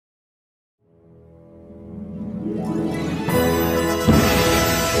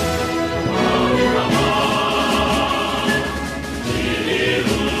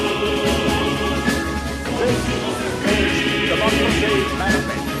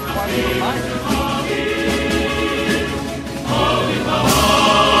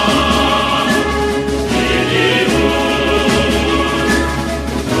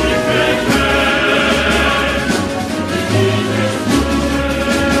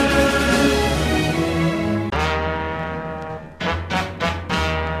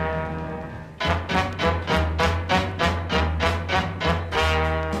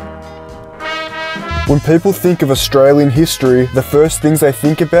When people think of Australian history, the first things they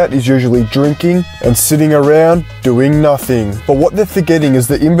think about is usually drinking and sitting around doing nothing. But what they're forgetting is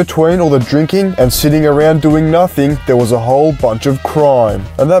that in between all the drinking and sitting around doing nothing, there was a whole bunch of crime.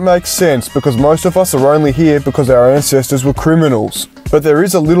 And that makes sense because most of us are only here because our ancestors were criminals. But there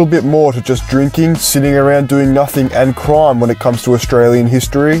is a little bit more to just drinking, sitting around doing nothing and crime when it comes to Australian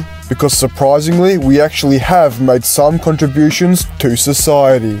history. Because surprisingly, we actually have made some contributions to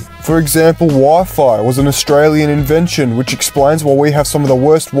society. For example, Wi-Fi was an Australian invention, which explains why we have some of the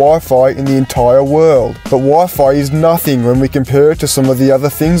worst Wi-Fi in the entire world. But Wi-Fi is nothing when we compare it to some of the other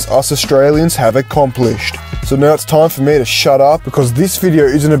things us Australians have accomplished. So now it's time for me to shut up, because this video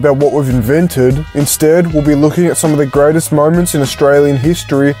isn't about what we've invented. Instead, we'll be looking at some of the greatest moments in Australian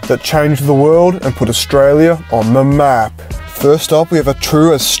history that changed the world and put Australia on the map. First up, we have a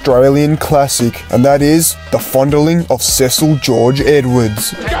true Australian classic, and that is the fondling of Cecil George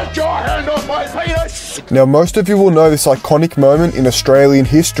Edwards. Get your hand off my penis! Now, most of you will know this iconic moment in Australian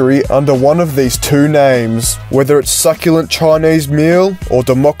history under one of these two names. Whether it's Succulent Chinese Meal or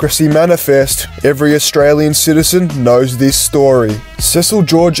Democracy Manifest, every Australian citizen knows this story. Cecil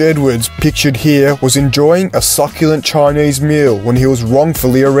George Edwards, pictured here, was enjoying a succulent Chinese meal when he was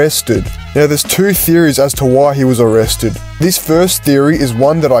wrongfully arrested. Now, there's two theories as to why he was arrested. This first theory is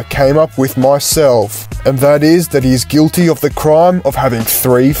one that I came up with myself, and that is that he is guilty of the crime of having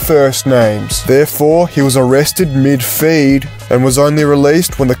 3 first names. Therefore, he was arrested mid-feed and was only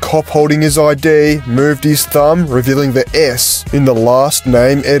released when the cop holding his ID moved his thumb, revealing the S in the last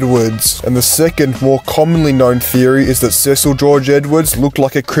name Edwards. And the second, more commonly known theory is that Cecil George Edwards looked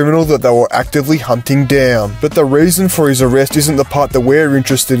like a criminal that they were actively hunting down. But the reason for his arrest isn't the part that we're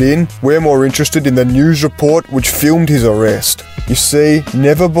interested in. We're more interested in the news report which filmed his arrest. You see,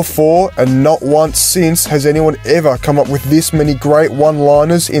 never before and not once since has anyone ever come up with this many great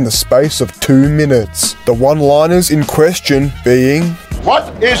one-liners in the space of 2 minutes. The one-liners in question being: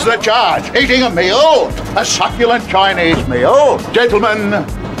 What is the charge? Eating a meal? A succulent Chinese meal? Gentlemen,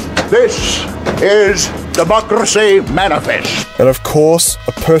 this is Democracy Manifest. And of course,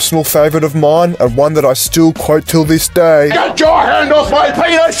 a personal favourite of mine, and one that I still quote till this day: Get your hand off my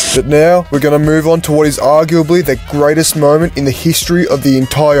penis! But now, we're going to move on to what is arguably the greatest moment in the history of the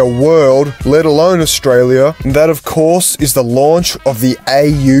entire world, let alone Australia, and that of course is the launch of the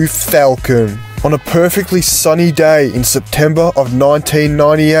AU Falcon. On a perfectly sunny day in September of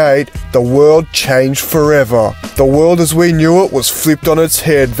 1998, the world changed forever. The world as we knew it was flipped on its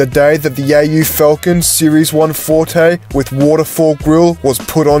head the day that the AU Falcon Series 1 Forte with waterfall grille was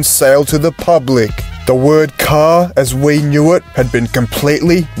put on sale to the public. The word car as we knew it had been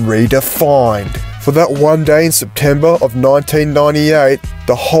completely redefined. For that one day in September of 1998,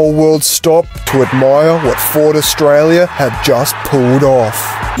 the whole world stopped to admire what Ford Australia had just pulled off.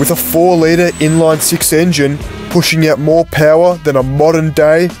 With a 4-litre inline-6 engine pushing out more power than a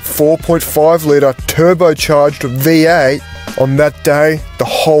modern-day 4.5-litre turbocharged V8, on that day, the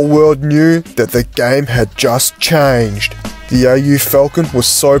whole world knew that the game had just changed. The AU Falcon was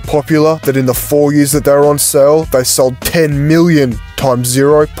so popular that in the 4 years that they were on sale, they sold 10 million times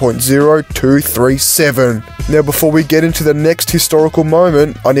 0.0237. Now, before we get into the next historical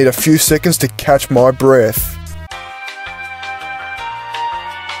moment, I need a few seconds to catch my breath.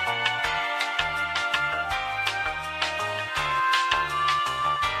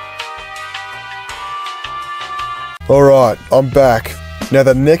 Alright, I'm back. Now,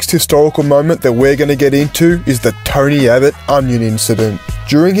 the next historical moment that we're going to get into is the Tony Abbott onion incident.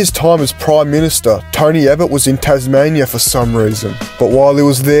 During his time as Prime Minister, Tony Abbott was in Tasmania for some reason. But while he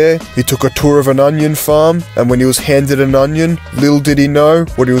was there, he took a tour of an onion farm, and when he was handed an onion, little did he know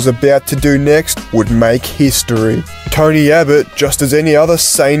what he was about to do next would make history. Tony Abbott, just as any other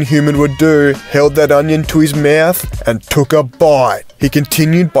sane human would do, held that onion to his mouth and took a bite. He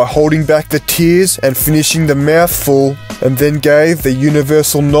continued by holding back the tears and finishing the mouthful, and then gave the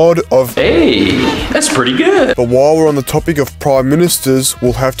universal nod of "Hey, that's pretty good." But while we're on the topic of Prime Ministers,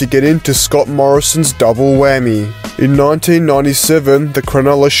 we'll have to get into Scott Morrison's double whammy. In 1997, the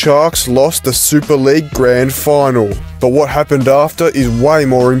Cronulla Sharks lost the Super League Grand Final. But what happened after is way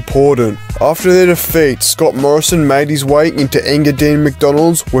more important. After their defeat, Scott Morrison made his way into Engadine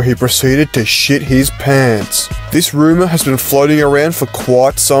McDonald's, where he proceeded to shit his pants. This rumour has been floating around for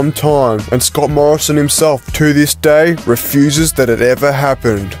quite some time, and Scott Morrison himself, to this day, refuses that it ever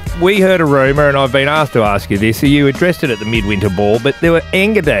happened. We heard a rumour, and I've been asked to ask you this. You addressed it at the Midwinter Ball, but there were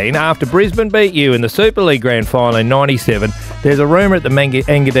Engadine, after Brisbane beat you in the Super League Grand Final in '97, There's a rumour at the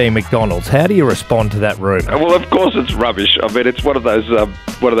Engadine McDonald's. How do you respond to that rumour? Well, of course it's rubbish. I mean, it's one of those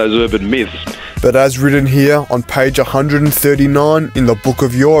urban myths. But as written here on page 139 in the Book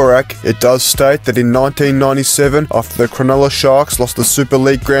of Yorak, it does state that in 1997, after the Cronulla Sharks lost the Super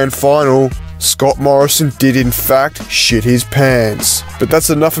League Grand Final, Scott Morrison did in fact shit his pants. But that's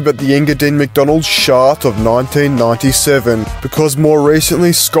enough about the Engadine McDonald's shart of 1997, because more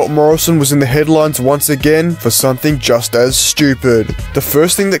recently Scott Morrison was in the headlines once again for something just as stupid. The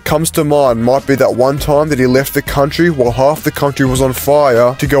first thing that comes to mind might be that one time that he left the country while half the country was on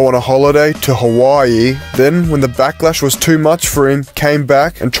fire to go on a holiday to Hawaii. Then, when the backlash was too much for him, came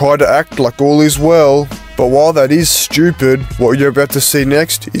back and tried to act like all is well. But while that is stupid, what you're about to see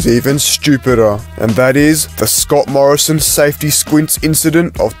next is even stupider, and that is the Scott Morrison safety squints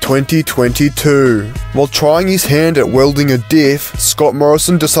incident of 2022. While trying his hand at welding a diff, Scott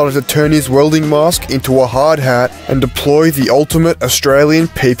Morrison decided to turn his welding mask into a hard hat and deploy the ultimate Australian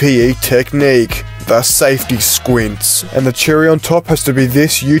PPE technique, the safety squints. And the cherry on top has to be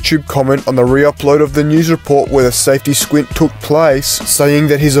this YouTube comment on the re-upload of the news report where the safety squint took place, saying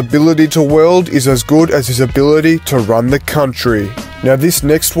that his ability to weld is as good as his ability to run the country. Now this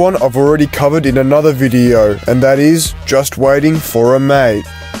next one I've already covered in another video, and that is just waiting for a mate.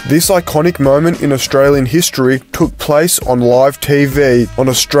 This iconic moment in Australian history took place on live TV on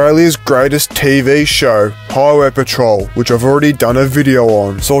Australia's greatest TV show, Highway Patrol, which I've already done a video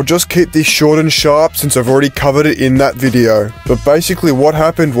on. So I'll just keep this short and sharp since I've already covered it in that video. But basically what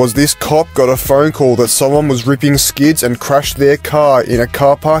happened was this cop got a phone call that someone was ripping skids and crashed their car in a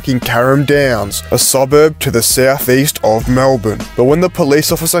car park in Carrum Downs, a suburb to the southeast of Melbourne. But when the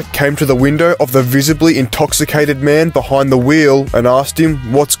police officer came to the window of the visibly intoxicated man behind the wheel and asked him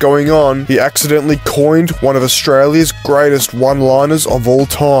what's going on, he accidentally coined one of Australia's greatest one-liners of all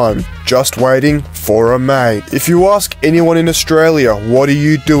time: just waiting for a mate. If you ask anyone in Australia, what are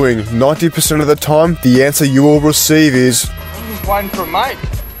you doing? 90% of the time, the answer you will receive is, I'm just waiting for a mate.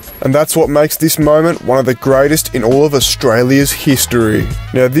 And that's what makes this moment one of the greatest in all of Australia's history.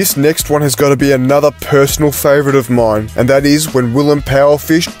 Now this next one has got to be another personal favourite of mine, and that is when Willem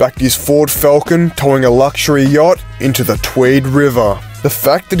Powerfish backed his Ford Falcon towing a luxury yacht into the Tweed River. The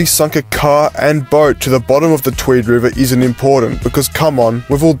fact that he sunk a car and boat to the bottom of the Tweed River isn't important, because come on,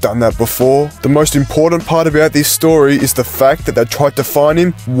 we've all done that before. The most important part about this story is the fact that they tried to fine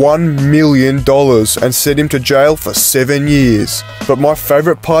him $1 million and send him to jail for 7 years. But my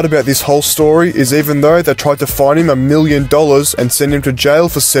favourite part about this whole story is even though they tried to fine him $1 million and send him to jail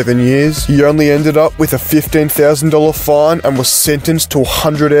for 7 years, he only ended up with a $15,000 fine and was sentenced to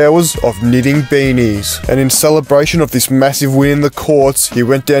 100 hours of knitting beanies. And in celebration of this massive win in the court, he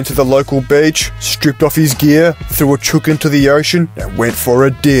went down to the local beach, stripped off his gear, threw a chook into the ocean, and went for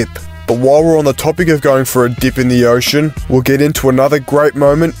a dip. But while we're on the topic of going for a dip in the ocean, we'll get into another great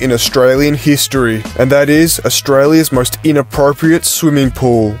moment in Australian history, and that is Australia's most inappropriate swimming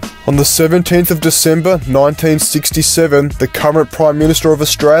pool. On the 17th of December 1967, the current Prime Minister of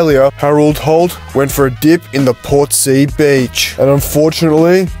Australia, Harold Holt, went for a dip in the Portsea Beach. And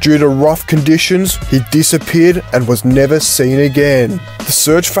unfortunately, due to rough conditions, he disappeared and was never seen again. The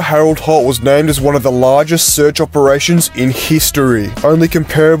search for Harold Holt was named as one of the largest search operations in history, only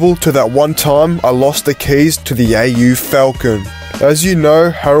comparable to that one time I lost the keys to the AU Falcon. As you know,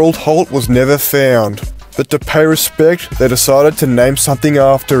 Harold Holt was never found. But to pay respect, they decided to name something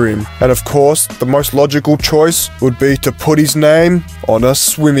after him. And of course, the most logical choice would be to put his name on a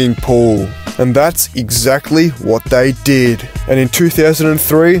swimming pool. And that's exactly what they did. And in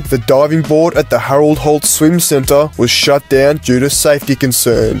 2003, the diving board at the Harold Holt Swim Centre was shut down due to safety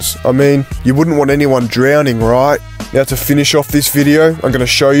concerns. I mean, you wouldn't want anyone drowning, right? Now to finish off this video, I'm going to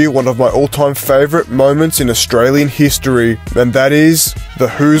show you one of my all-time favourite moments in Australian history, and that is the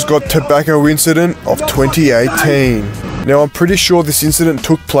Who's Got Tobacco incident of 2018. Now I'm pretty sure this incident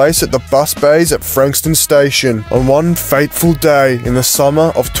took place at the bus bays at Frankston Station. On one fateful day in the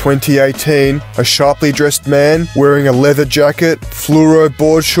summer of 2018, a sharply dressed man wearing a leather jacket, fluoro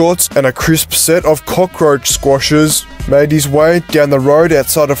board shorts and a crisp set of cockroach squashers made his way down the road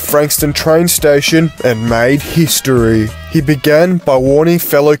outside of Frankston train station and made history. He began by warning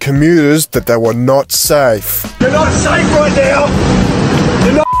fellow commuters that they were not safe. You're not safe right now!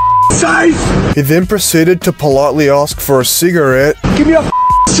 You're not safe! He then proceeded to politely ask for a cigarette. Give me a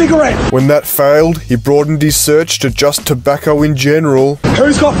cigarette! When that failed, he broadened his search to just tobacco in general.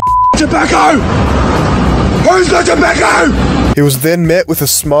 Who's got tobacco? Who's got tobacco? He was then met with a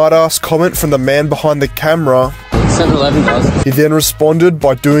smart-ass comment from the man behind the camera. 7-Eleven does. He then responded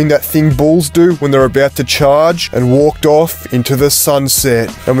by doing that thing bulls do when they're about to charge and walked off into the sunset.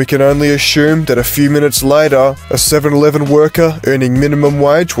 And we can only assume that a few minutes later, a 7-Eleven worker earning minimum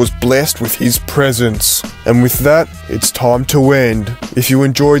wage was blessed with his presence. And with that, it's time to end. If you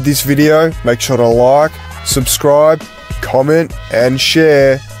enjoyed this video, make sure to like, subscribe, comment, and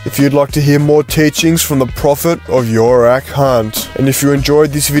share if you'd like to hear more teachings from the Prophet of Yorak Hunt. And if you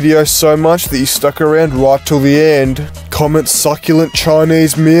enjoyed this video so much that you stuck around right till the end, comment succulent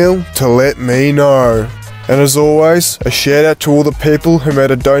Chinese meal to let me know. And as always, a shout out to all the people who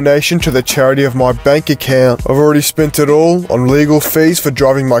made a donation to the charity of my bank account. I've already spent it all on legal fees for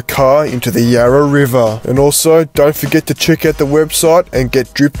driving my car into the Yarra River. And also, don't forget to check out the website and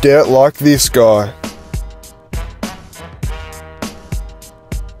get dripped out like this guy.